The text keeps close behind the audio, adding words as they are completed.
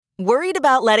Worried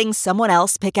about letting someone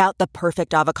else pick out the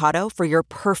perfect avocado for your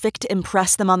perfect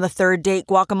impress them on the third date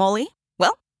guacamole?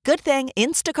 Well, good thing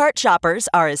Instacart shoppers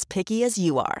are as picky as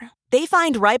you are. They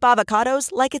find ripe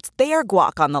avocados like it's their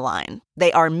guac on the line.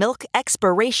 They are milk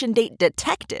expiration date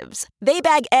detectives. They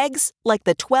bag eggs like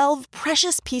the 12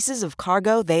 precious pieces of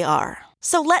cargo they are.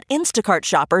 So let Instacart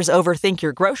shoppers overthink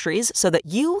your groceries so that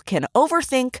you can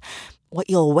overthink what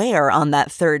you'll wear on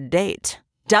that third date.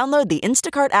 Download the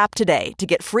Instacart app today to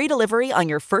get free delivery on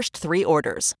your first 3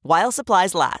 orders, while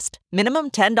supplies last.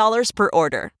 Minimum $10 per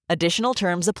order. Additional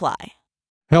terms apply.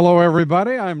 Hello,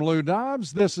 everybody. I'm Lou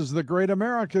Dobbs. This is the Great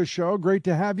America Show. Great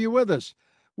to have you with us.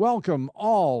 Welcome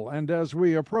all. And as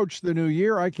we approach the new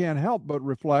year, I can't help but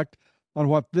reflect on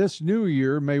what this new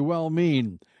year may well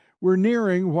mean. We're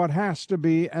nearing what has to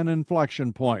be an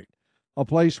inflection point, a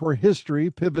place where history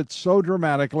pivots so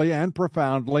dramatically and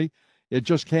profoundly it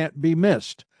just can't be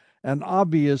missed. An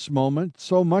obvious moment,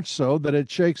 so much so that it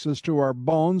shakes us to our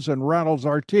bones and rattles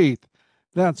our teeth.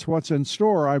 That's what's in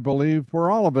store, I believe,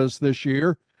 for all of us this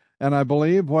year. And I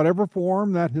believe whatever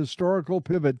form that historical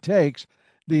pivot takes,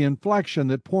 the inflection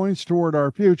that points toward our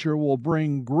future will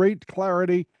bring great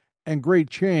clarity and great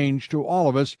change to all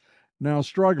of us now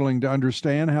struggling to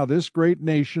understand how this great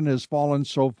nation has fallen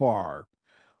so far.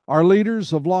 Our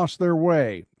leaders have lost their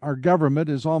way. Our government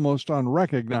is almost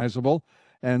unrecognizable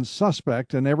and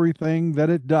suspect in everything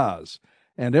that it does.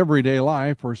 And everyday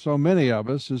life for so many of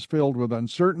us is filled with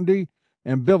uncertainty,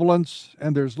 ambivalence,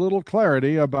 and there's little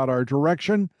clarity about our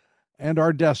direction and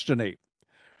our destiny.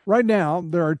 Right now,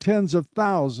 there are tens of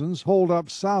thousands holed up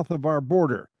south of our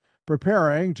border,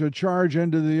 preparing to charge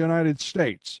into the United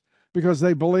States because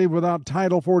they believe without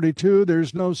Title 42,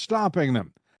 there's no stopping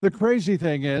them. The crazy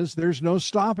thing is, there's no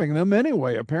stopping them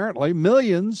anyway, apparently.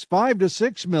 Millions, 5 to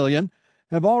 6 million,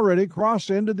 have already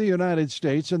crossed into the United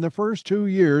States in the first 2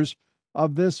 years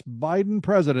of this Biden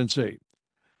presidency.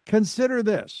 Consider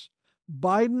this.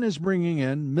 Biden is bringing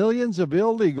in millions of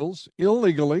illegals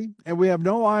illegally, and we have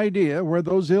no idea where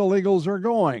those illegals are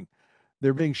going.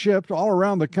 They're being shipped all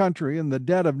around the country in the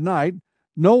dead of night.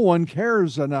 No one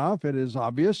cares enough, it is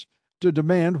obvious, to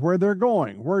demand where they're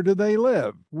going. Where do they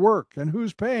live, work, and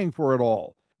who's paying for it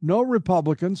all? No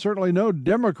Republicans, certainly no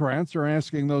Democrats, are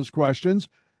asking those questions.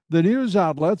 The news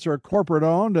outlets are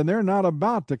corporate-owned, and they're not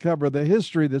about to cover the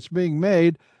history that's being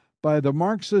made by the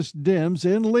Marxist Dems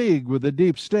in league with the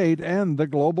deep state and the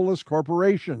globalist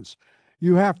corporations.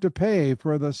 You have to pay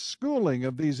for the schooling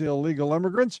of these illegal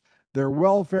immigrants, their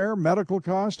welfare, medical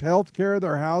cost, health care,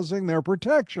 their housing, their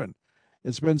protection.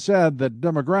 It's been said that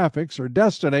demographics are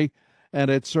destiny, and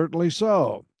it's certainly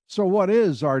so. So what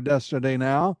is our destiny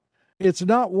now? It's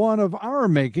not one of our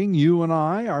making, you and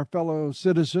I, our fellow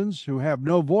citizens who have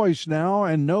no voice now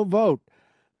and no vote,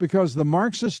 because the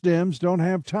Marxist Dems don't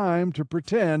have time to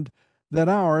pretend that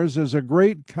ours is a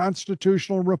great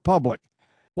constitutional republic.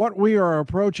 What we are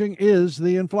approaching is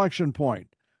the inflection point,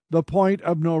 the point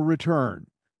of no return,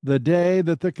 the day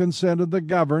that the consent of the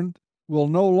governed will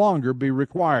no longer be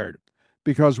required,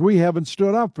 because we haven't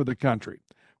stood up for the country.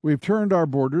 We've turned our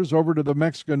borders over to the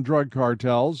Mexican drug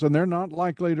cartels, and they're not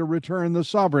likely to return the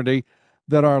sovereignty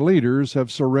that our leaders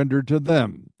have surrendered to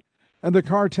them. And the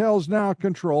cartels now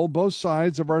control both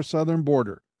sides of our southern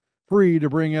border, free to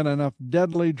bring in enough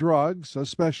deadly drugs,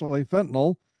 especially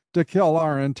fentanyl, to kill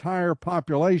our entire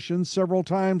population several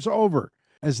times over,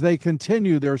 as they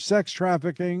continue their sex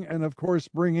trafficking and, of course,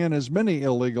 bring in as many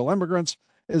illegal immigrants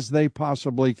as they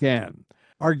possibly can.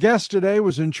 Our guest today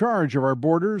was in charge of our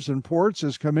borders and ports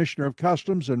as Commissioner of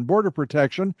Customs and Border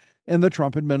Protection in the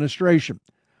Trump administration.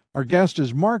 Our guest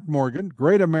is Mark Morgan,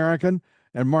 great American.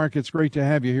 And Mark, it's great to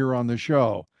have you here on the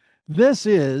show. This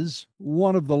is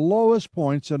one of the lowest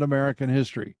points in American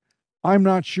history. I'm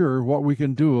not sure what we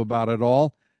can do about it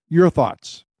all. Your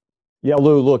thoughts? Yeah,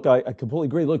 Lou, look, I completely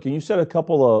agree. Look, and you said a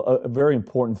couple of very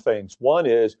important things. One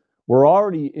is we're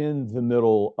already in the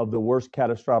middle of the worst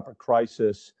catastrophic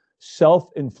crisis,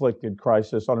 self-inflicted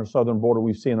crisis on our southern border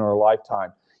we've seen in our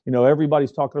lifetime. You know,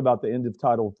 everybody's talking about the end of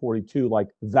Title 42, like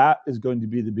that is going to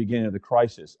be the beginning of the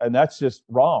crisis. And that's just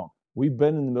wrong. We've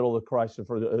been in the middle of the crisis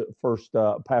for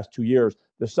the past 2 years.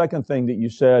 The second thing that you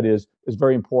said is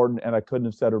very important, and I couldn't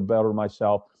have said it better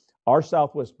myself. Our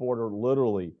southwest border,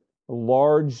 literally,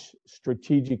 large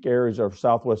strategic areas of our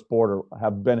southwest border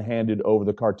have been handed over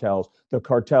the cartels. The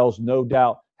cartels, no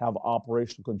doubt, have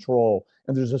operational control.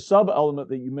 And there's a sub-element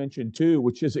that you mentioned, too,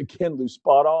 which is, again, Lou,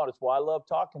 spot on. It's why I love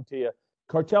talking to you.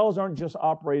 Cartels aren't just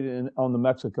operating on the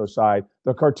Mexico side.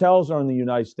 The cartels are on the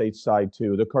United States side,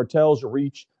 too. The cartels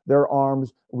their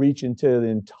arms reach into the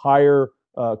entire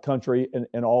country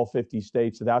in all 50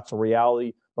 states. That's a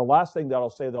reality. the last thing that I'll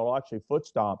say that I'll actually foot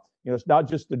stomp, it's not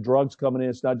just the drugs coming in,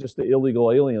 it's not just the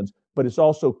illegal aliens, but it's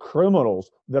also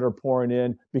criminals that are pouring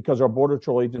in because our Border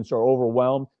Patrol agents are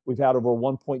overwhelmed. We've had over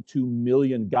 1.2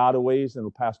 million gotaways in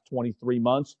the past 23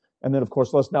 months. And then, of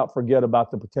course, let's not forget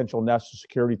about the potential national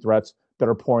security threats that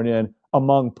are pouring in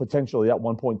among potentially that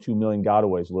 1.2 million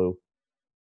gotaways, Lou.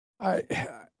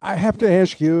 I have to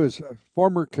ask you, as a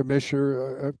former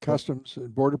commissioner of Customs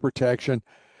and Border Protection,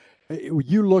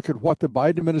 you look at what the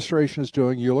Biden administration is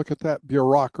doing, you look at that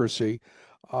bureaucracy,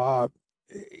 uh,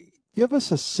 give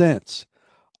us a sense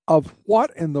of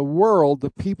what in the world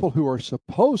the people who are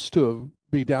supposed to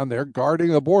be down there guarding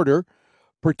the border,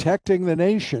 protecting the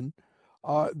nation,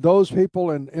 those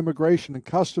people in immigration and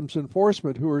customs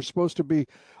enforcement who are supposed to be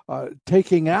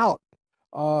taking out,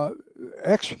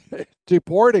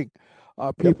 deporting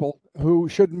people who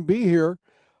shouldn't be here.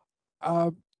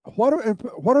 What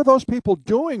are those people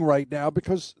doing right now?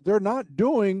 Because they're not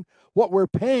doing what we're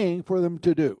paying for them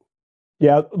to do.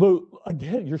 Yeah, Lou,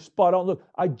 again, you're spot on. Look,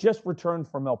 I just returned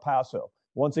from El Paso,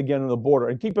 once again on the border.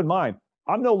 And keep in mind,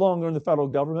 I'm no longer in the federal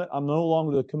government. I'm no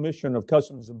longer the Commissioner of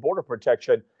Customs and Border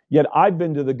Protection. Yet I've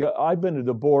been to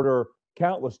the border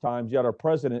countless times. Yet our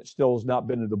president still has not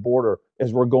been to the border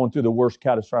as we're going through the worst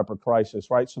catastrophic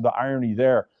crisis, right? So the irony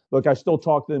there. Look, I still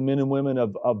talk to the men and women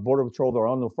of Border Patrol that are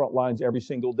on the front lines every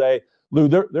single day. Lou,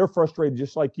 they're frustrated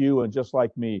just like you and just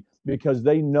like me because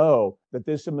they know that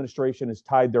this administration has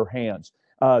tied their hands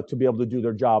to be able to do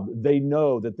their job. They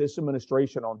know that this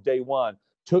administration on day one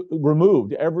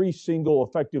removed every single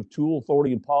effective tool,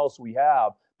 authority, and policy we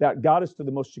have that got us to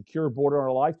the most secure border in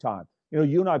our lifetime.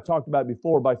 You and I have talked about it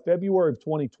before. By February of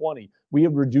 2020, we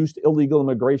have reduced illegal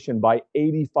immigration by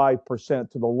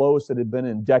 85% to the lowest it had been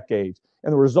in decades.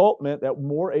 And the result meant that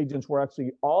more agents were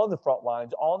actually on the front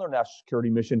lines, on their national security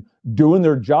mission, doing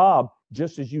their job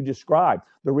just as you described.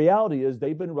 The reality is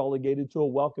they've been relegated to a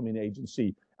welcoming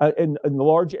agency. In the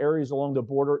large areas along the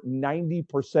border,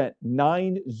 90%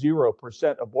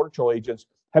 of Border Patrol agents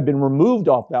have been removed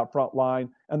off that front line,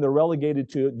 and they're relegated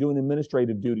to doing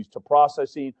administrative duties, to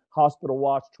processing, hospital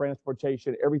watch,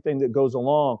 transportation, everything that goes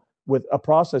along with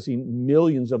processing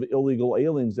millions of illegal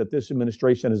aliens that this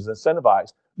administration has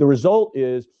incentivized. The result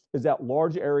is that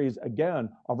large areas, again,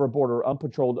 of our border are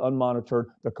unpatrolled, unmonitored.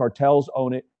 The cartels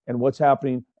own it. And what's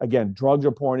happening? Again, drugs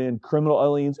are pouring in, criminal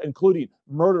aliens, including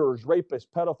murderers, rapists,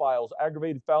 pedophiles,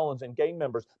 aggravated felons, and gang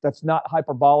members. That's not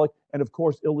hyperbolic. And of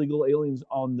course, illegal aliens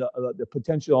on the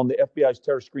potential on the FBI's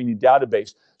terror screening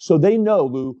database. So they know,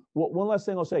 Lou, one last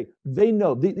thing I'll say, they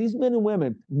know, these men and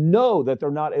women know that they're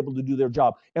not able to do their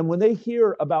job. And when they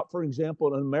hear about, for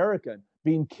example, an American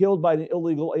being killed by an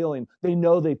illegal alien, they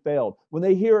know they failed. When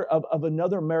they hear of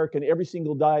another American every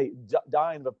single day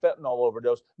dying of a fentanyl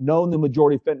overdose, knowing the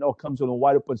majority of fentanyl comes from the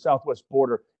wide open southwest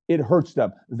border, it hurts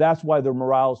them. That's why their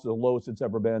morale is the lowest it's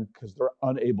ever been, because they're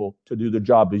unable to do the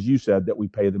job, as you said, that we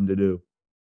pay them to do.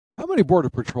 How many Border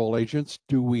Patrol agents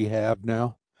do we have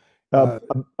now?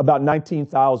 About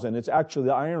 19,000. It's actually,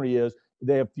 the irony is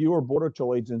they have fewer Border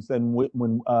Patrol agents than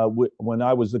when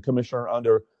I was the commissioner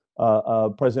under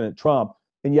President Trump.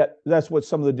 And yet that's what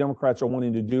some of the Democrats are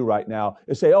wanting to do right now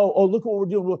is say, oh, look what we're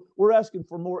doing. We're asking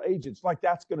for more agents. Like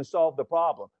that's going to solve the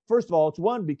problem. First of all, it's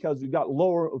one, because we've got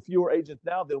fewer agents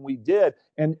now than we did.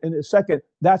 And second,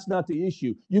 that's not the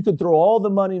issue. You can throw all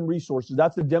the money and resources.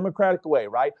 That's the Democratic way,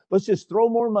 right? Let's just throw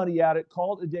more money at it,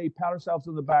 call it a day, pat ourselves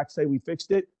on the back, say we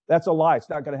fixed it. That's a lie. It's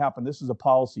not going to happen. This is a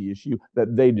policy issue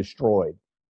that they destroyed.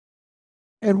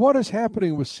 And what is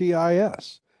happening with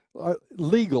CIS?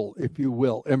 Legal, if you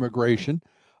will, immigration.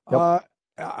 Yep.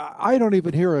 I don't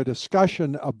even hear a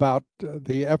discussion about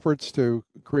the efforts to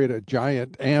create a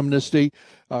giant amnesty,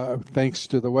 thanks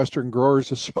to the Western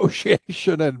Growers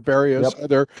Association and various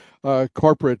other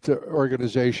corporate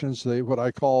organizations, what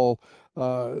I call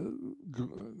global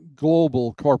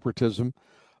corporatism.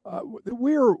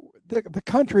 The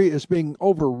country is being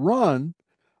overrun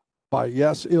by,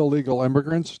 yes, illegal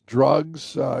immigrants,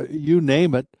 drugs, you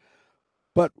name it.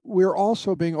 But we're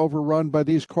also being overrun by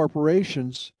these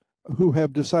corporations who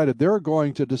have decided they're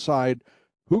going to decide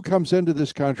who comes into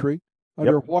this country,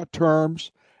 under what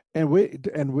terms, and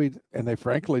they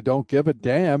frankly don't give a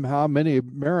damn how many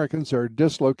Americans are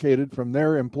dislocated from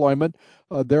their employment,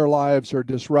 their lives are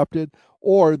disrupted,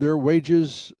 or their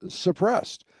wages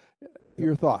suppressed.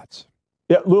 Your thoughts?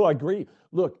 Yeah, Lou, I agree.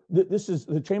 Look, this is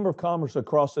the Chamber of Commerce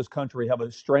across this country have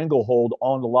a stranglehold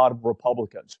on a lot of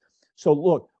Republicans. So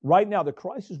look, right now, the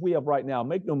crisis we have right now,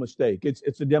 make no mistake, it's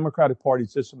the Democratic Party,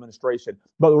 it's this administration.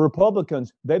 But the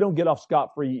Republicans, they don't get off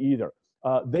scot-free either.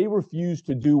 They refuse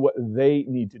to do what they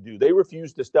need to do. They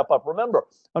refuse to step up. Remember,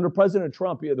 under President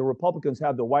Trump, the Republicans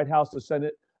had the White House, the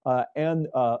Senate,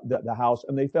 the House,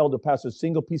 and they failed to pass a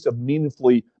single piece of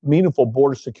meaningful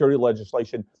border security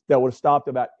legislation that would have stopped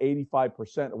about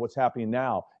 85% of what's happening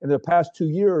now. In the past 2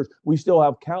 years, we still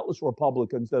have countless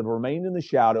Republicans that have remained in the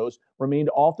shadows, remained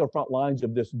off the front lines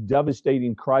of this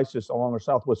devastating crisis along our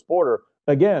southwest border,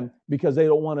 again, because they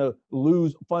don't want to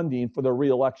lose funding for their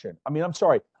reelection. I mean, I'm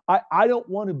sorry. I don't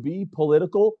want to be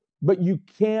political, but you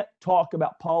can't talk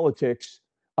about politics.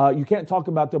 You can't talk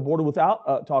about the border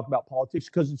without talking about politics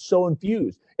because it's so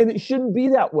infused. And it shouldn't be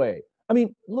that way. I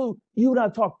mean, Lou, you and I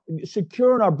talk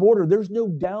securing our border. There's no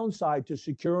downside to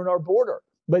securing our border,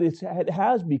 but it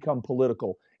has become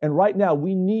political. And right now,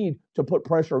 we need to put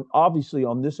pressure, obviously,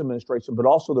 on this administration, but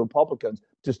also the Republicans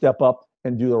to step up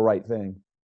and do the right thing.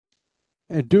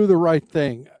 And do the right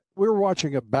thing. We're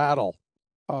watching a battle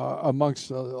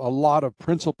amongst a lot of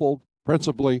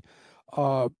principally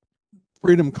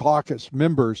Freedom Caucus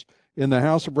members in the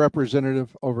House of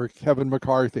Representatives over Kevin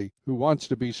McCarthy, who wants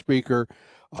to be Speaker.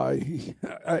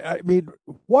 I mean,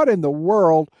 what in the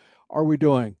world are we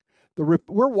doing?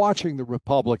 We're watching the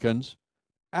Republicans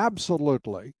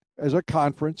absolutely, as a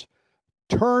conference,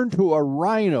 turn to a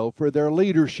rhino for their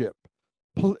leadership.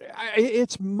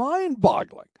 It's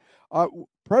mind-boggling.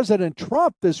 President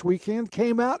Trump this weekend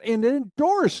came out and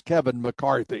endorsed Kevin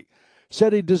McCarthy,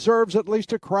 said he deserves at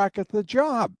least a crack at the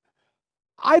job.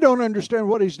 I don't understand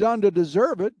what he's done to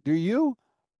deserve it. Do you?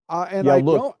 And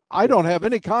yeah, I don't have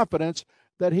any confidence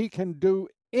that he can do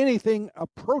anything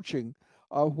approaching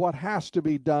what has to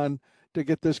be done to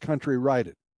get this country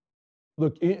righted.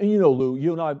 Look, you know, Lou,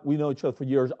 you and I, we know each other for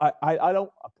years. I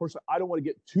don't want to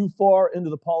get too far into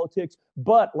the politics,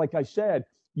 but like I said,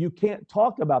 you can't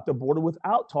talk about the border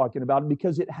without talking about it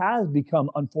because it has become,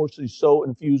 unfortunately, so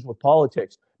infused with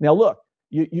politics. Now, look,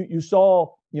 you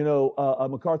saw,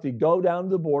 McCarthy go down to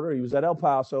the border. He was at El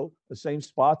Paso, the same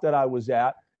spot that I was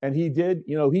at. And he did,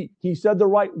 he said the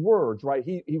right words, right?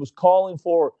 He was calling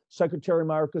for Secretary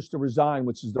Mayorkas to resign,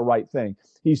 which is the right thing.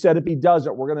 He said if he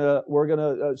doesn't, we're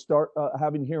gonna start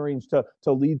having hearings to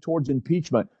lead towards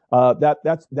impeachment.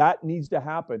 That needs to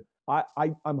happen.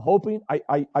 I'm hoping.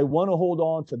 I want to hold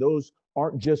on to those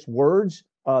aren't just words.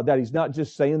 That he's not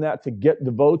just saying that to get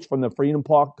the votes from the Freedom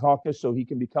Caucus so he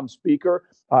can become Speaker.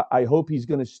 I hope he's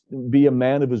going to be a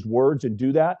man of his words and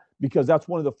do that, because that's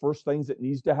one of the first things that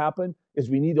needs to happen is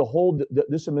we need to hold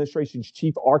this administration's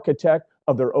chief architect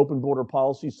of their open border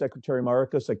policy, Secretary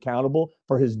Mayorkas, accountable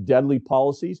for his deadly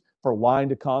policies, for lying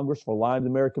to Congress, for lying to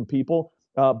the American people.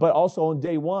 But also on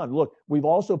day one, look, we've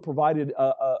also provided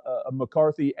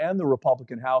McCarthy and the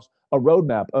Republican House a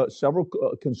roadmap. Several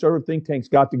conservative think tanks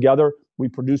got together. We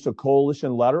produced a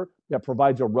coalition letter that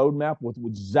provides a roadmap with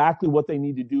exactly what they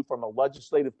need to do from a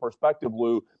legislative perspective,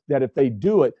 Lou, that if they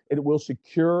do it, it will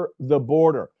secure the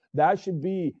border. That should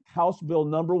be House Bill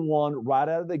number 1 right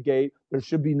out of the gate. There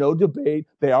should be no debate.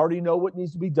 They already know what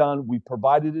needs to be done. We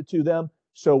provided it to them.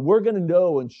 So we're going to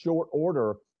know in short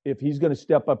order if he's going to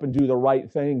step up and do the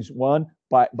right things, one,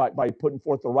 by putting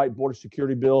forth the right border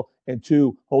security bill, and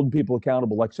two, holding people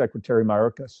accountable like Secretary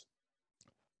Mayorkas.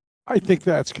 I think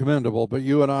that's commendable, but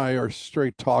you and I are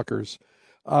straight talkers.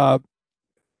 What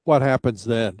happens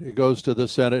then? It goes to the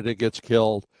Senate, it gets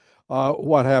killed.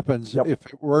 What happens if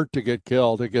it were to get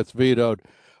killed? It gets vetoed.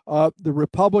 The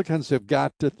Republicans have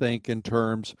got to think in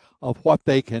terms of what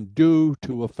they can do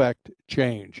to affect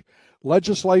change.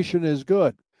 Legislation is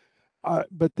good.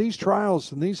 But these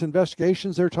trials and these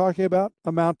investigations they're talking about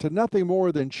amount to nothing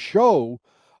more than show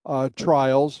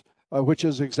trials, which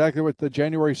is exactly what the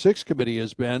January 6th committee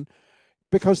has been,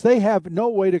 because they have no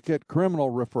way to get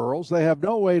criminal referrals. They have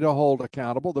no way to hold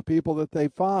accountable the people that they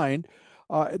find.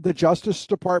 The Justice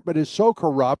Department is so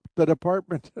corrupt. The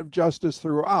Department of Justice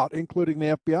throughout, including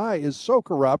the FBI, is so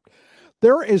corrupt.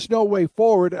 There is no way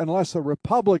forward unless the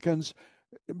Republicans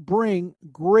bring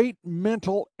great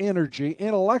mental energy,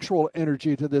 intellectual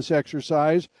energy to this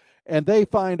exercise, and they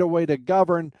find a way to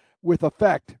govern with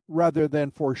effect rather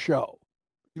than for show.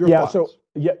 Your thoughts?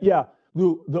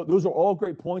 Lou, those are all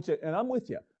great points, and I'm with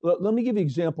you. Let me give you an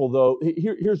example, though.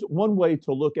 Here's one way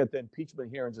to look at the impeachment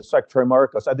hearings of Secretary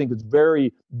Mayorkas. I think it's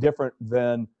very different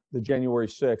than the January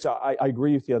 6th. I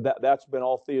agree with you. That's been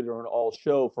all theater and all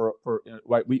show for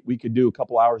right. We could do a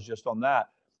couple hours just on that.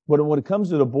 But when it comes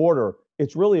to the border,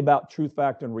 it's really about truth,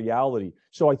 fact, and reality.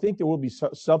 So I think there will be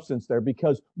substance there,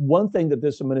 because one thing that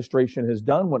this administration has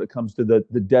done when it comes to the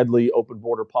deadly open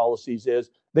border policies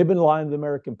is they've been lying to the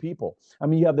American people. I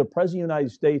mean, you have the President of the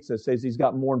United States that says he's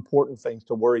got more important things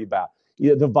to worry about.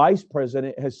 The Vice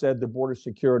President has said the border's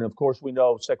secure. And of course, we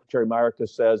know Secretary Mayorkas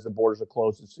says the borders are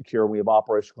closed and secure. We have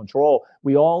operational control.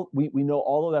 We know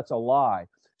all of that's a lie.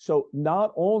 So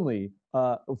not only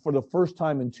for the first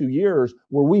time in 2 years,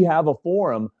 where we have a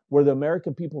forum where the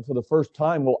American people for the first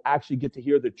time will actually get to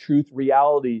hear the truth,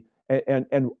 reality, and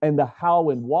the how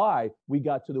and why we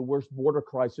got to the worst border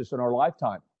crisis in our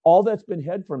lifetime. All that's been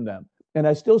hid from them. And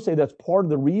I still say that's part of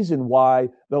the reason why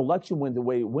the election went the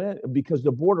way it went, because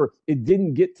the border, it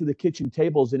didn't get to the kitchen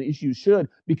tables and issues should,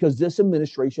 because this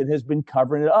administration has been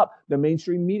covering it up. The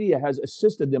mainstream media has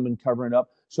assisted them in covering it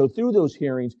up. So through those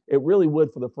hearings, it really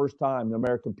would, for the first time, the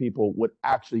American people would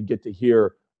actually get to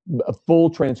hear a full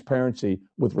transparency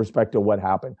with respect to what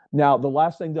happened. Now, the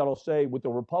last thing that I'll say with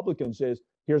the Republicans is,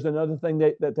 here's another thing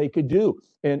that they could do.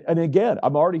 And again,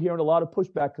 I'm already hearing a lot of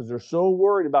pushback because they're so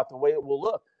worried about the way it will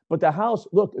look. But the House,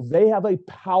 look, they have a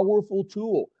powerful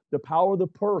tool, the power of the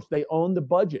purse. They own the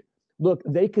budget. Look,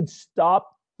 they could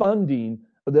stop funding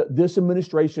this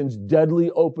administration's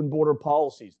deadly open border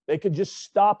policies. They could just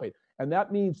stop it. And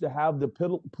that means to have the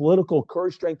political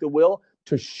courage, strength, and will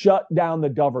to shut down the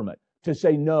government, to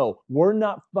say, no, we're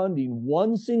not funding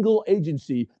one single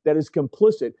agency that is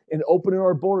complicit in opening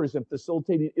our borders and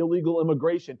facilitating illegal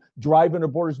immigration, driving our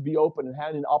borders to be open and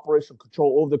having operational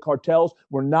control over the cartels.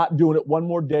 We're not doing it one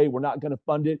more day. We're not going to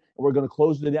fund it. And we're going to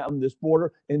close it down this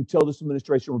border until this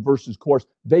administration reverses course.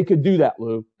 They could do that,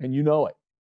 Lou, and you know it.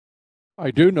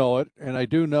 I do know it, and I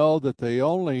do know that the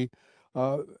only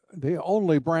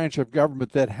branch of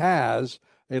government that has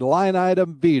a line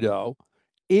item veto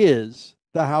is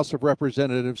the House of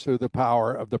Representatives through the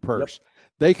power of the purse. Yep.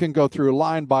 They can go through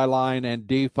line by line and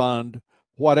defund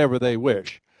whatever they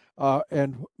wish.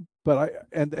 And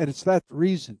it's that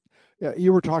reason.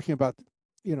 You were talking about,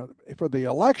 for the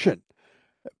election,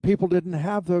 people didn't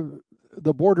have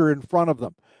the border in front of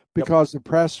them because the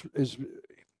press is,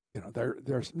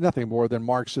 there's nothing more than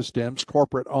Marxist Dems,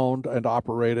 corporate owned and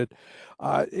operated.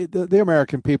 The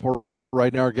American people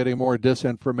right now are getting more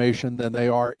disinformation than they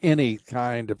are any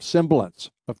kind of semblance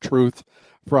of truth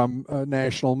from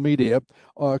national media,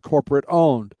 corporate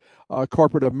owned.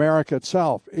 Corporate America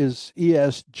itself is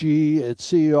ESG, it's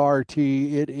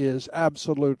CRT, it is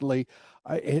absolutely,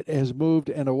 it has moved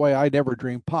in a way I never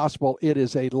dreamed possible. It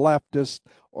is a leftist,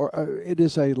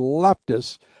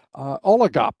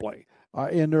 oligopoly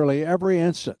in nearly every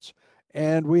instance.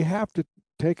 And we have to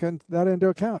take that into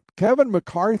account. Kevin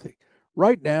McCarthy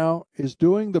right now is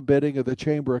doing the bidding of the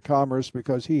Chamber of Commerce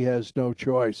because he has no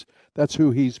choice. That's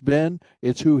who he's been.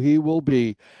 It's who he will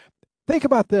be. Think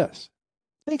about this.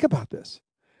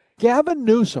 Gavin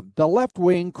Newsom, the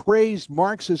left-wing crazed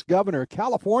Marxist governor of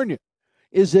California,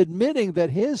 is admitting that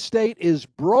his state is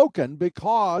broken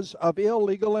because of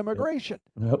illegal immigration.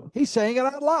 Yep. He's saying it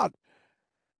out loud.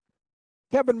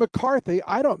 Kevin McCarthy,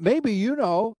 I don't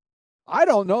know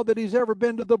that he's ever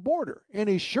been to the border, and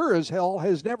he sure as hell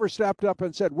has never stepped up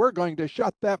and said, we're going to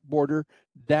shut that border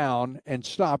down and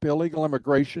stop illegal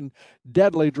immigration,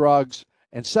 deadly drugs,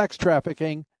 and sex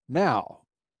trafficking now.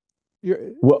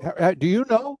 Do you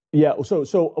know? Yeah.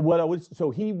 So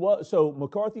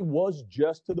McCarthy was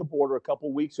just to the border a couple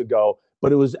of weeks ago,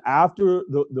 but it was after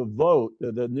the vote,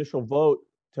 the initial vote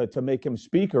to make him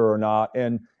speaker or not.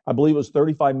 And I believe it was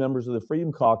 35 members of the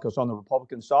Freedom Caucus on the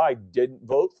Republican side didn't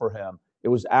vote for him. It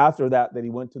was after that he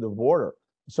went to the border.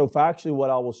 So factually, what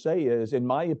I will say is, in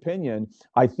my opinion,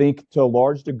 I think to a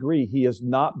large degree, he has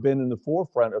not been in the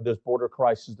forefront of this border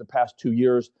crisis the past 2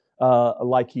 years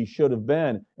like he should have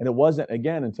been. And it wasn't,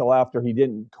 again, until after he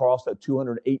didn't cross that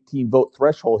 218 vote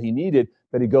threshold he needed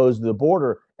that he goes to the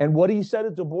border. And what he said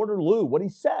at the border, Lou, what he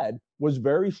said was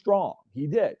very strong. He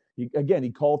did. He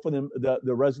called for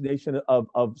the resignation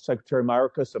of Secretary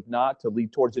Mayorkas, if not, to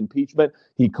lead towards impeachment.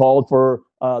 He called for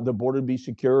the border to be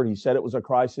secured. He said it was a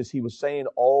crisis. He was saying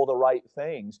all the right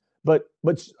things. But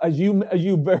as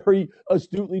you very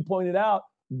astutely pointed out,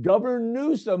 Governor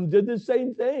Newsom did the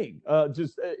same thing,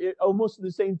 almost in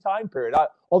the same time period.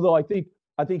 Although I think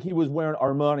he was wearing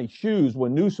Armani shoes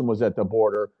when Newsom was at the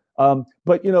border.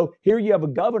 But here you have a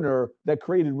governor that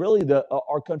created really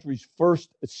our country's first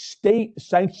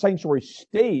sanctuary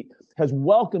state, has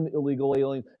welcomed illegal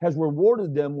aliens, has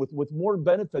rewarded them with more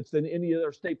benefits than any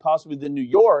other state, possibly than New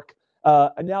York.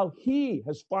 And now he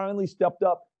has finally stepped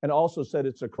up and also said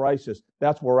it's a crisis.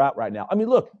 That's where we're at right now. I mean,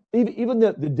 look, even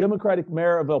the Democratic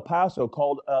mayor of El Paso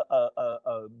called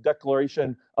a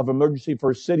declaration of emergency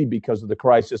for a city because of the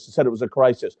crisis and said it was a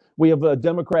crisis. We have a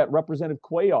Democrat, Representative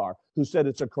Cuellar, who said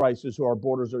it's a crisis, who our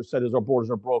borders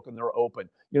are broken, they're open.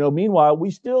 Meanwhile, we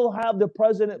still have the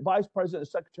president, vice president,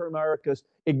 Secretary Mayorkas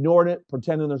ignoring it,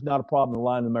 pretending there's not a problem and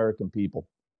lying to the American people.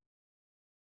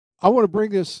 I want to bring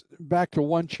this back to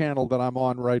one channel that I'm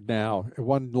on right now,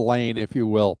 one lane, if you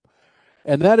will,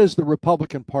 and that is the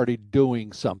Republican Party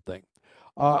doing something.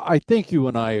 I think you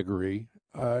and I agree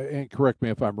and correct me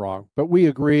if I'm wrong, but we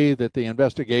agree that the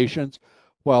investigations,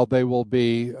 while they will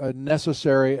be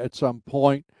necessary at some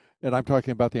point, and I'm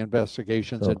talking about the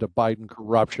investigations Sure. into Biden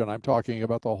corruption, I'm talking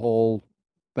about the whole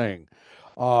thing.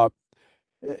 Uh,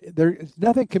 there,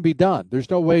 nothing can be done. There's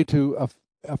no way to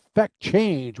affect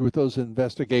change with those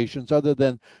investigations other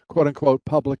than quote unquote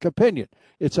public opinion.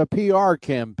 It's a PR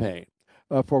campaign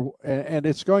and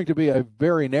it's going to be a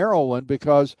very narrow one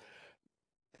because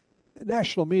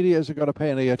national media isn't going to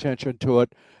pay any attention to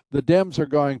it. The Dems are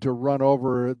going to run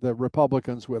over the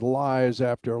Republicans with lies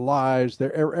after lies.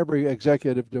 Every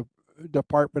executive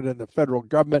department in the federal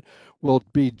government will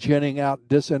be ginning out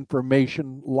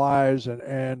disinformation lies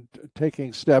and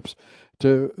taking steps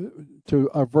to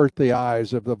avert the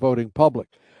eyes of the voting public.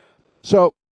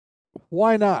 So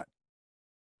why not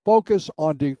focus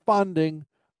on defunding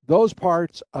those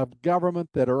parts of government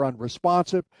that are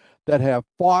unresponsive, that have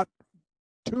fought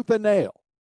tooth and nail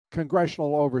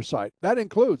congressional oversight? That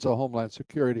includes the Homeland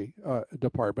Security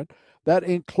Department. That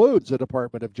includes the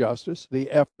Department of Justice, the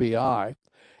FBI.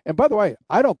 And by the way,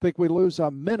 I don't think we lose a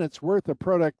minute's worth of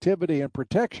productivity and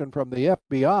protection from the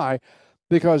FBI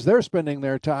because they're spending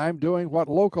their time doing what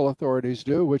local authorities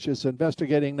do, which is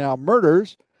investigating now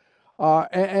murders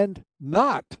and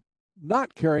not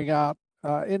carrying out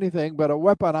anything but a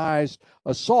weaponized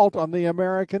assault on the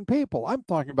American people. I'm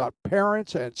talking about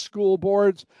parents and school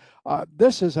boards.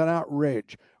 This is an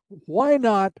outrage. Why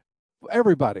not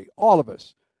everybody, all of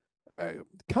us,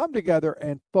 come together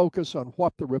and focus on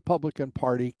what the Republican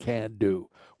Party can do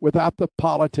without the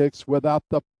politics, without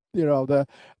the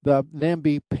the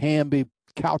namby-pamby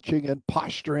couching and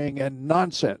posturing and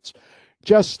nonsense.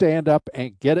 Just stand up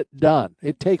and get it done.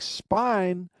 It takes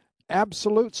spine,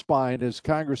 absolute spine, as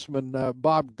Congressman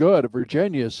Bob Good of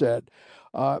Virginia said.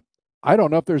 I don't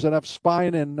know if there's enough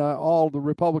spine in all the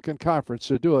Republican conference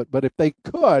to do it, but if they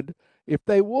could, if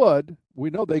they would, we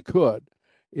know they could.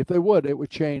 If they would, it would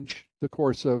change the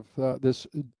course of this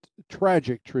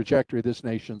tragic trajectory this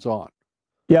nation's on.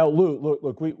 Yeah, Lou,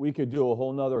 look, we could do a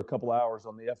whole nother couple hours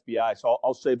on the FBI, so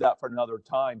I'll save that for another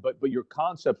time. But your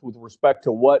concepts with respect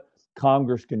to what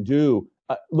Congress can do,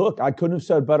 look, I couldn't have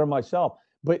said better myself.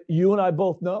 But you and I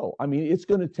both know, I mean, it's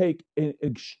going to take an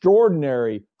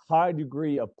extraordinary high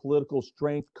degree of political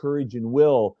strength, courage, and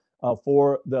will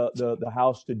for the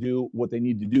House to do what they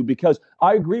need to do. Because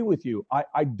I agree with you.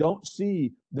 I don't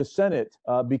see the Senate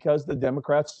because the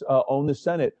Democrats own the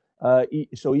Senate.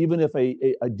 So even if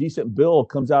a decent bill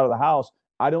comes out of the House,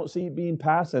 I don't see it being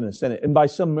passed in the Senate. And by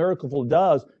some miracle, if it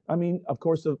does, I mean, of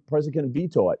course, the president can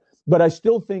veto it. But I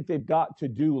still think they've got to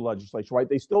do legislation, right?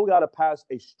 They still got to pass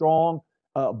a strong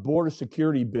border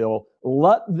security bill.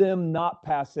 Let them not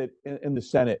pass it in the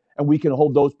Senate, and we can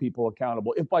hold those people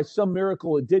accountable. If by some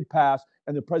miracle it did pass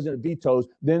and the president vetoes,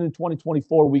 then in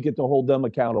 2024 we get to hold them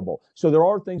accountable. So there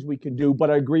are things we can do, but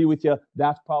I agree with you.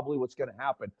 That's probably what's going to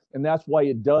happen, and that's why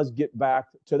it does get back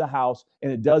to the House,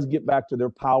 and it does get back to their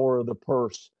power of the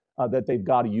purse that they've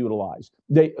got to utilize.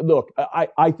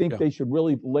 I think they should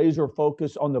really laser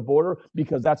focus on the border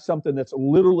because that's something that's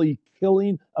literally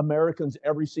killing Americans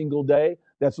every single day.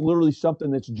 That's literally something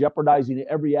that's jeopardizing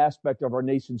every aspect of our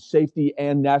nation's safety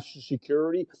and national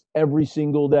security every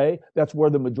single day. That's where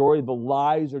the majority of the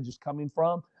lives are just coming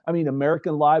from. I mean,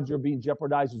 American lives are being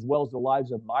jeopardized as well as the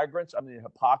lives of migrants. I mean, the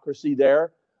hypocrisy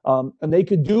there. And they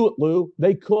could do it, Lou.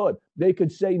 They could. They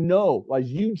could say no.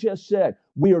 As you just said,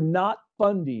 we are not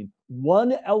funding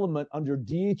one element under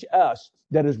DHS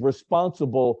that is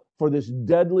responsible for this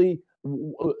deadly,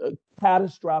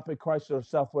 catastrophic crisis of the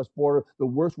Southwest border, the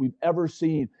worst we've ever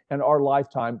seen in our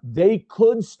lifetime. They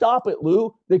could stop it,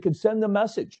 Lou. They could send the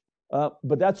message.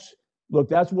 But that's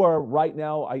where right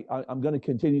now I'm going to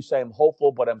continue saying I'm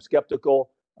hopeful, but I'm skeptical.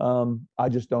 I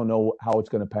just don't know how it's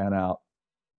going to pan out.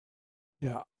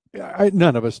 Yeah,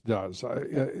 none of us does.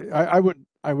 I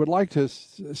would like to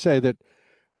say that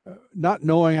not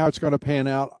knowing how it's going to pan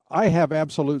out, I have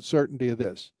absolute certainty of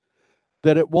this,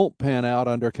 that it won't pan out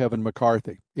under Kevin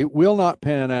McCarthy. It will not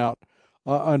pan out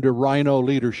under Rhino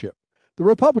leadership. The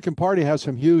Republican Party has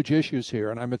some huge issues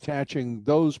here, and I'm attaching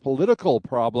those political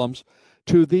problems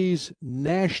to these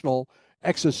national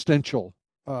existential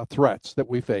threats that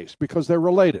we face because they're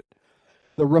related.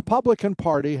 The Republican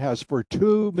Party has for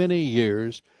too many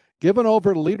years given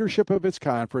over leadership of its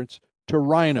conference to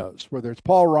rhinos, whether it's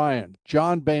Paul Ryan,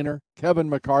 John Boehner, Kevin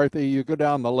McCarthy, you go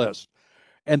down the list.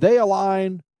 And they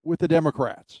align with the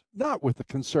Democrats, not with the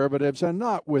conservatives and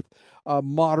not with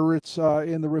moderates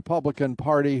in the Republican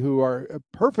Party who are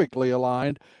perfectly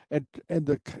aligned. And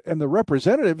the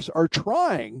representatives are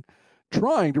trying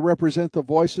to represent the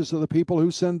voices of the people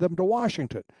who send them to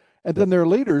Washington. And then their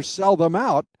leaders sell them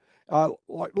out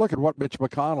Look at what Mitch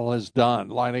McConnell has done,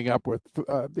 lining up with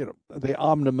the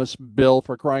omnibus bill,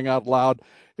 for crying out loud.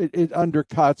 It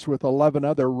undercuts, with 11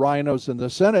 other rhinos in the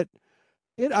Senate.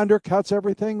 It undercuts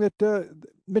everything that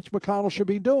Mitch McConnell should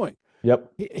be doing.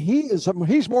 Yep.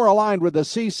 He's more aligned with the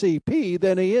CCP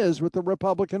than he is with the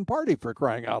Republican Party, for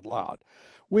crying out loud.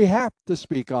 We have to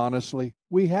speak honestly.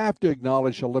 We have to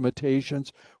acknowledge the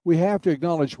limitations. We have to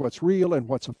acknowledge what's real and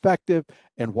what's effective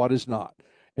and what is not.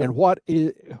 And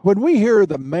when we hear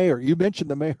the mayor, you mentioned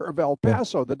the mayor of El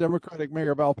Paso, the Democratic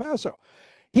mayor of El Paso,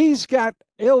 he's got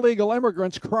illegal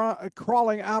immigrants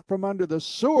crawling out from under the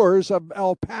sewers of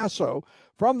El Paso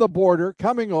from the border,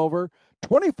 coming over.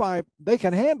 They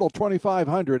can handle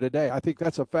 2,500 a day. I think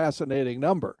that's a fascinating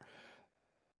number.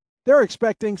 They're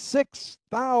expecting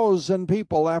 6,000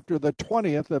 people after the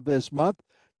 20th of this month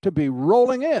to be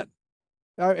rolling in.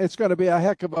 It's going to be a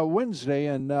heck of a Wednesday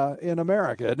in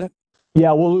America, isn't it?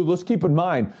 Yeah, well, let's keep in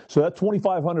mind, so that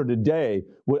 2,500 a day,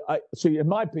 so in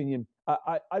my opinion,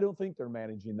 I don't think they're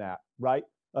managing that, right?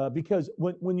 Because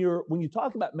when you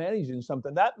talk about managing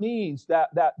something, that means that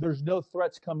there's no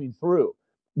threats coming through.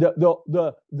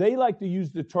 They like to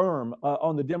use the term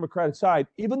on the Democratic side,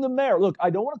 even the mayor. Look, I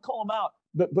don't want to call them out,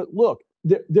 but look,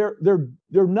 they're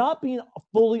not being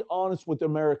fully honest with the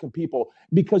American people,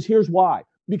 because here's why.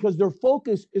 Because their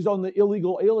focus is on the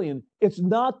illegal alien. It's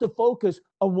not the focus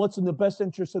on what's in the best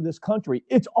interest of this country.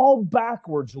 It's all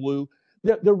backwards, Lou.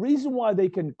 The reason why they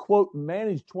can, quote,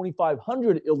 manage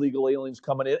 2,500 illegal aliens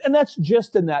coming in, and that's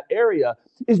just in that area,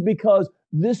 is because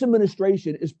this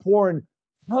administration is pouring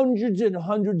hundreds and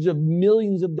hundreds of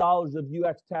millions of dollars of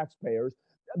U.S. taxpayers.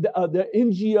 The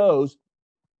NGOs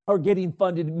are getting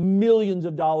funded millions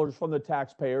of dollars from the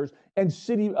taxpayers, and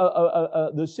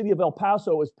the city of El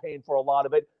Paso is paying for a lot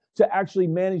of it to actually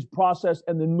manage, process,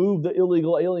 and then move the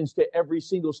illegal aliens to every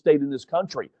single state in this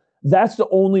country. That's the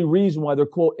only reason why they're,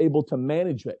 quote, able to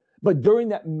manage it. But during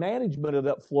that management of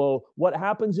that flow, what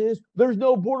happens is there's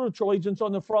no border patrol agents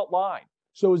on the front line.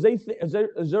 So as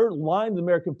they're lying to the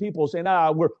American people saying,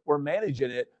 we're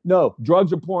managing it. No,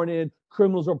 drugs are pouring in,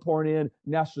 criminals are pouring in,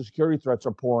 national security threats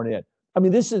are pouring in. I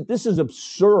mean, this is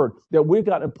absurd that we've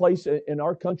got a place in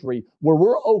our country where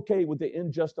we're okay with the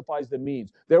end justifies the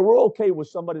means, that we're okay with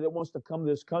somebody that wants to come to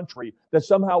this country, that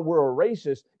somehow we're a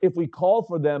racist if we call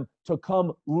for them to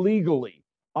come legally.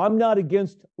 I'm not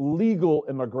against legal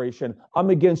immigration. I'm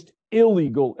against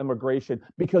illegal immigration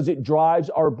because it drives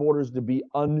our borders to be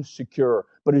unsecure.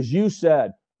 But as you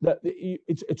said, that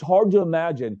it's hard to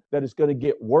imagine that it's going to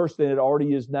get worse than it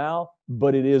already is now,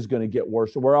 but it is going to get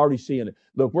worse. So we're already seeing it.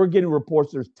 Look, we're getting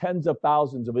reports there's tens of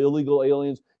thousands of illegal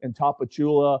aliens in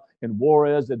Tapachula and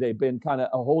Juarez that they've been kind of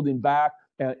holding back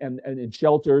and in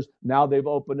shelters. Now they've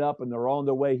opened up and they're on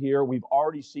their way here. We've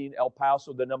already seen El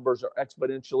Paso. The numbers are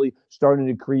exponentially starting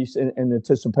to increase in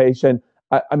anticipation.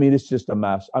 I mean, it's just a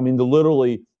mess. I mean,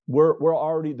 we're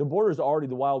already, the border is already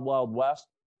the wild, wild west.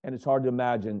 And it's hard to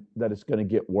imagine that it's going to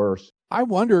get worse. I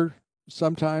wonder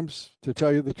sometimes, to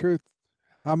tell you the truth,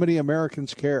 how many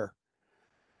Americans care?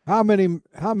 How many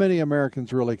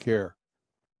Americans really care?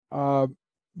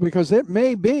 Because it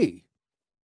may be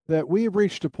that we've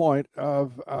reached a point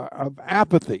of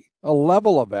apathy, a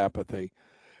level of apathy,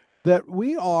 that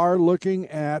we are looking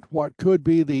at what could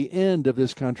be the end of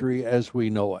this country as we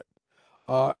know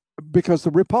it. Because the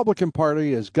Republican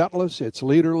Party is gutless, it's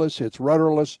leaderless, it's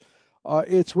rudderless.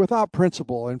 It's without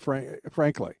principle, and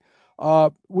frankly,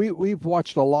 we've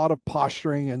watched a lot of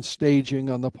posturing and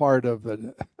staging on the part of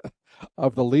the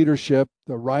leadership,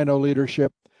 the Rhino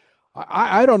leadership.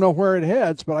 I don't know where it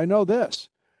heads, but I know this: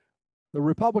 the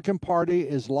Republican Party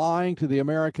is lying to the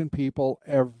American people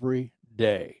every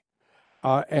day,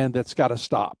 and that's got to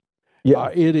stop. Yeah.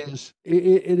 It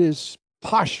is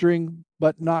posturing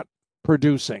but not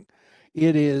producing.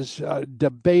 It is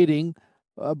debating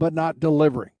but not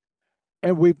delivering.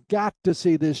 And we've got to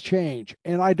see this change.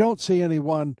 And I don't see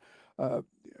anyone,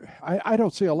 I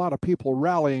don't see a lot of people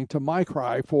rallying to my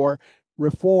cry for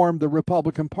reform the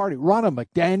Republican Party. Ronna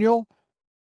McDaniel,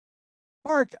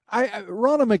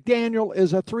 Ronna McDaniel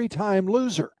is a 3-time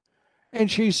loser. And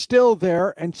she's still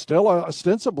there and still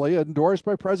ostensibly endorsed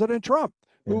by President Trump,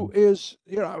 who is,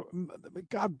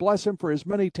 God bless him for his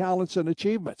many talents and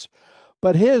achievements.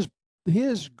 But his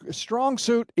strong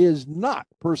suit is not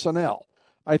personnel.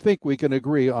 I think we can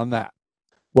agree on that.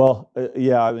 Well,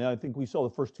 yeah, I mean, I think we saw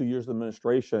the first 2 years of the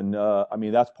administration. I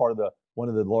mean, that's part of one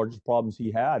of the largest problems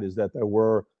he had is that there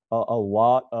were a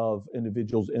lot of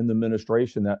individuals in the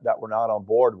administration that were not on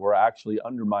board, were actually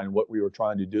undermining what we were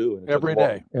trying to do. And every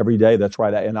day. Every day, that's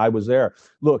right. And I was there.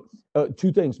 Look,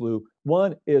 2 things, Lou.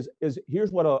 One is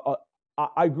here's what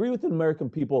I agree with the American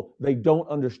people. They don't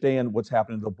understand what's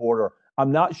happening at the border.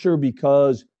 I'm not sure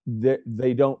because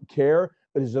they don't care,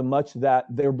 but as much that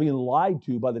they're being lied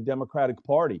to by the Democratic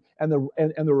Party. And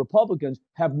the Republicans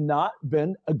have not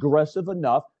been aggressive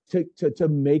enough to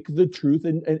make the truth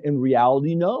and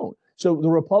reality known. So the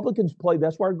Republicans play,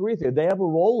 that's why I agree with you. They have a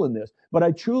role in this. But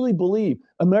I truly believe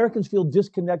Americans feel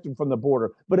disconnected from the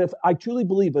border. But if I truly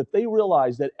believe if they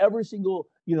realize that every single,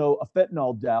 a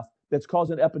fentanyl death that's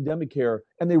caused an epidemic here,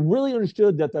 and they really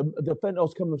understood that the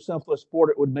fentanyl's coming from Southwest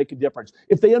border, it would make a difference.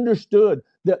 If they understood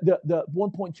that the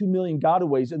 1.2 million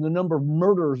gotaways and the number of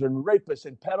murders and rapists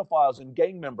and pedophiles and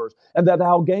gang members, and that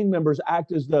how gang members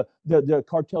act as the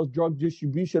cartel's drug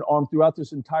distribution arm throughout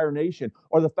this entire nation,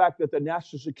 or the fact that the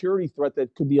national security threat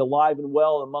that could be alive and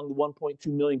well among the 1.2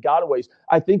 million gotaways,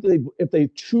 I think if they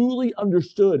truly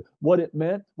understood what it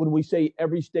meant when we say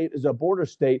every state is a border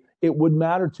state, it would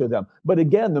matter to them. But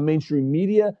again, the mainstream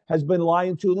media has been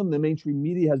lying to them. The mainstream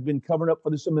media has been covering up for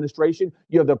this administration.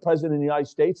 You have the president of the United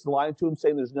States lying to him,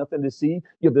 saying there's nothing to see.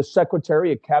 You have the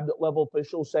secretary, a cabinet level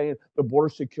official, saying the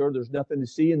border's secure, there's nothing to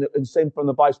see, and same from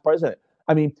the vice president.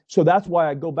 I mean, so that's why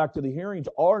I go back to the hearings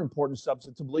are important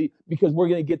substantively, because we're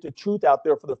going to get the truth out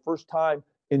there for the first time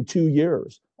in 2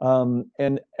 years.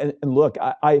 And look,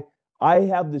 I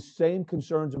have the same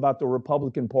concerns about the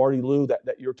Republican Party, Lou,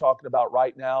 that you're talking about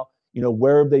right now.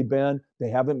 Where have they been? They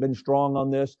haven't been strong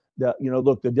on this.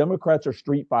 Look, the Democrats are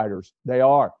street fighters. They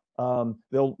are.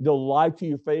 They'll lie to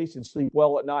your face and sleep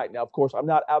well at night. Now, of course, I'm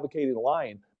not advocating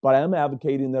lying, but I am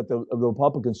advocating that the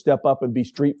Republicans step up and be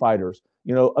street fighters.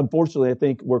 Unfortunately, I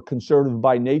think we're conservative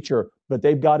by nature, but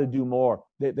they've got to do more.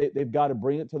 They've got to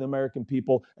bring it to the American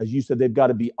people. As you said, they've got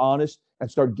to be honest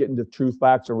and start getting the true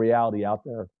facts and reality out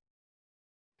there.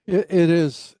 It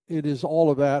is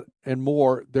all of that and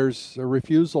more. There's a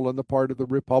refusal on the part of the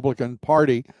Republican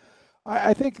Party,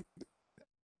 I think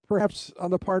perhaps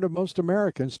on the part of most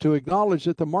Americans, to acknowledge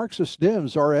that the Marxist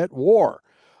Dems are at war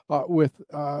with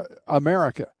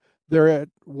America. They're at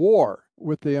war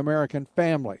with the American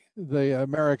family, the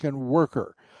American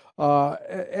worker,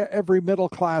 every middle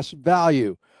class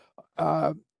value,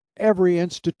 every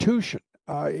institution,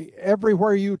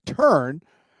 everywhere you turn.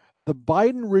 The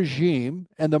Biden regime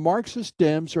and the Marxist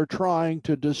Dems are trying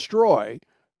to destroy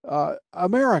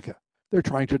America. They're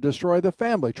trying to destroy the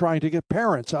family, trying to get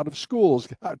parents out of schools,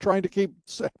 trying to keep,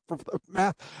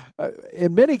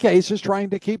 in many cases, trying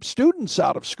to keep students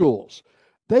out of schools.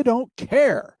 They don't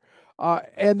care.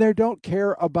 And they don't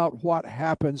care about what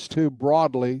happens to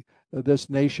broadly this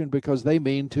nation, because they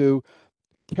mean to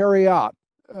carry out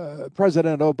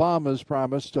President Obama's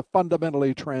promise to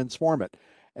fundamentally transform it.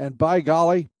 And by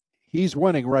golly, he's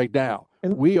winning right now.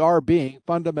 And we are being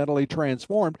fundamentally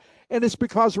transformed. And it's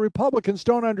because Republicans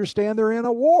don't understand they're in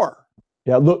a war.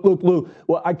 Yeah, look, Lou,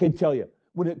 well, I can tell you,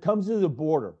 when it comes to the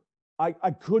border, I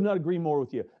could not agree more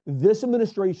with you. This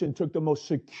administration took the most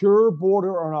secure border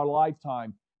in our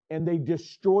lifetime, and they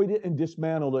destroyed it and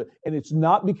dismantled it. And it's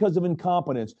not because of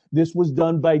incompetence. This was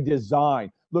done by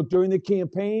design. Look, during the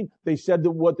campaign, they said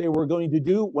that what they were going to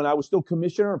do when I was still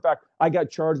commissioner. In fact, I got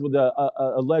charged with an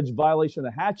alleged violation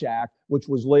of the Hatch Act, which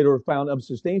was later found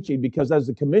unsubstantiated, because as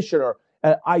the commissioner,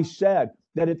 I said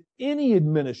that if any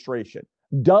administration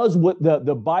does what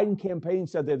the Biden campaign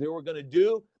said that they were going to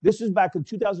do, this is back in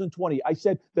 2020, I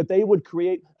said that they would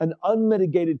create an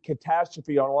unmitigated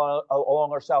catastrophe along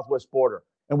our southwest border.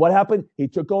 And what happened? He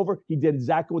took over. He did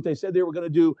exactly what they said they were going to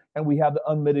do. And we have the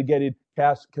unmitigated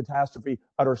catastrophe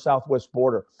at our southwest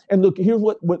border. And look, here's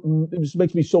what this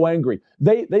makes me so angry.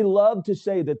 They love to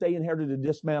say that they inherited a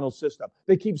dismantled system.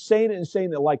 They keep saying it and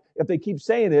saying it like if they keep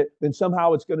saying it, then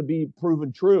somehow it's going to be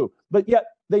proven true. But yet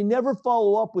they never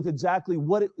follow up with exactly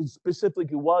what it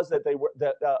specifically was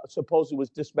that supposedly was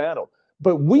dismantled.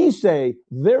 But we say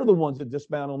they're the ones that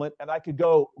dismantled it, and I could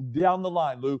go down the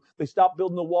line, Lou. They stopped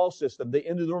building the wall system. They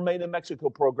ended the Remain in Mexico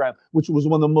program, which was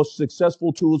one of the most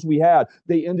successful tools we had.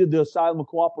 They ended the asylum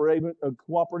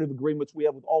cooperative agreements we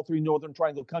have with all 3 Northern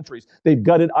Triangle countries. They've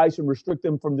gutted ICE and restrict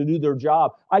them from to do their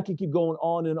job. I could keep going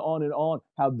on and on and on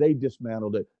how they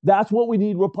dismantled it. That's what we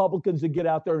need Republicans to get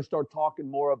out there and start talking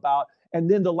more about. And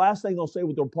then the last thing they'll say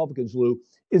with the Republicans, Lou,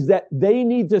 is that they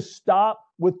need to stop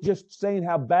with just saying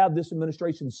how bad this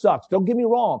administration sucks. Don't get me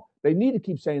wrong. They need to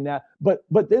keep saying that. But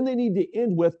then they need to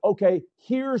end with, okay,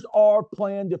 here's our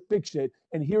plan to fix it.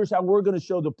 And here's how we're going to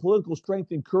show the political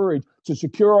strength and courage to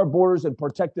secure our borders and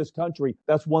protect this country.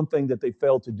 That's one thing that they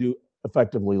failed to do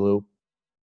effectively, Lou.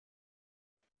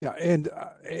 Yeah, and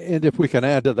if we can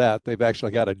add to that, they've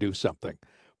actually got to do something.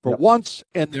 For Yep. once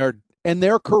in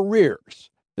their careers,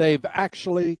 they've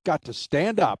actually got to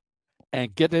stand up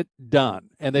and get it done.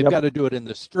 And they've Yep. got to do it in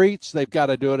the streets. They've got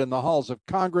to do it in the halls of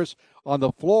Congress, on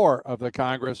the floor of the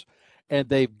Congress, and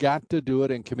they've got to do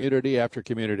it in community after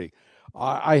community.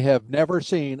 I have never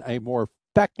seen a more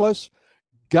feckless,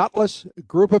 gutless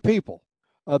group of people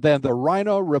than the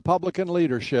Rhino Republican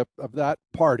leadership of that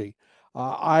party.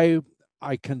 I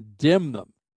condemn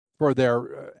them for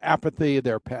their apathy,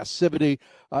 their passivity,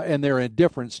 and their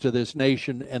indifference to this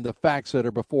nation and the facts that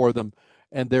are before them,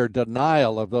 and their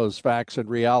denial of those facts and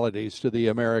realities to the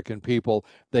American people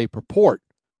they purport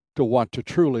to want to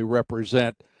truly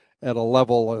represent at a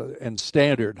level and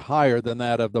standard higher than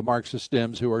that of the Marxist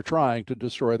Dems who are trying to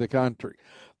destroy the country.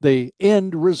 The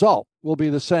end result will be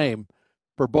the same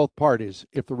for both parties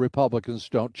if the Republicans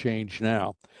don't change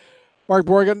now. Mark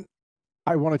Morgan,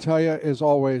 I want to tell you, as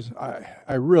always,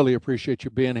 I really appreciate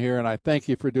you being here, and I thank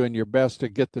you for doing your best to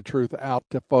get the truth out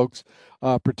to folks,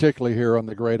 particularly here on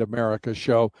the Great America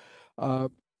Show.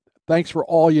 Thanks for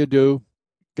all you do.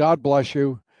 God bless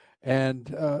you,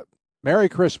 and Merry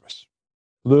Christmas.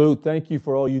 Lou, thank you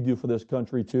for all you do for this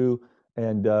country, too.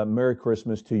 And Merry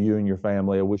Christmas to you and your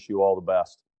family. I wish you all the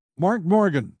best. Mark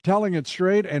Morgan, telling it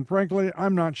straight, and frankly,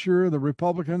 I'm not sure the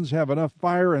Republicans have enough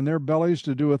fire in their bellies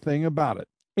to do a thing about it,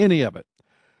 any of it.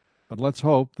 But let's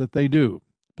hope that they do.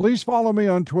 Please follow me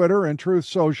on Twitter and Truth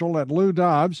Social at Lou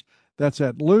Dobbs. That's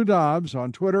at Lou Dobbs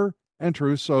on Twitter and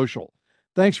Truth Social.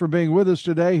 Thanks for being with us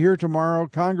today. Here tomorrow,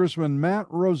 Congressman Matt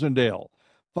Rosendale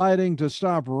fighting to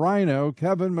stop Rhino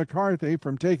Kevin McCarthy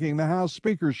from taking the House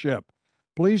speakership.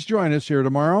 Please join us here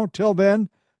tomorrow. Till then,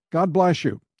 God bless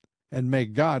you, and may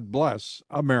God bless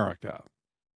America.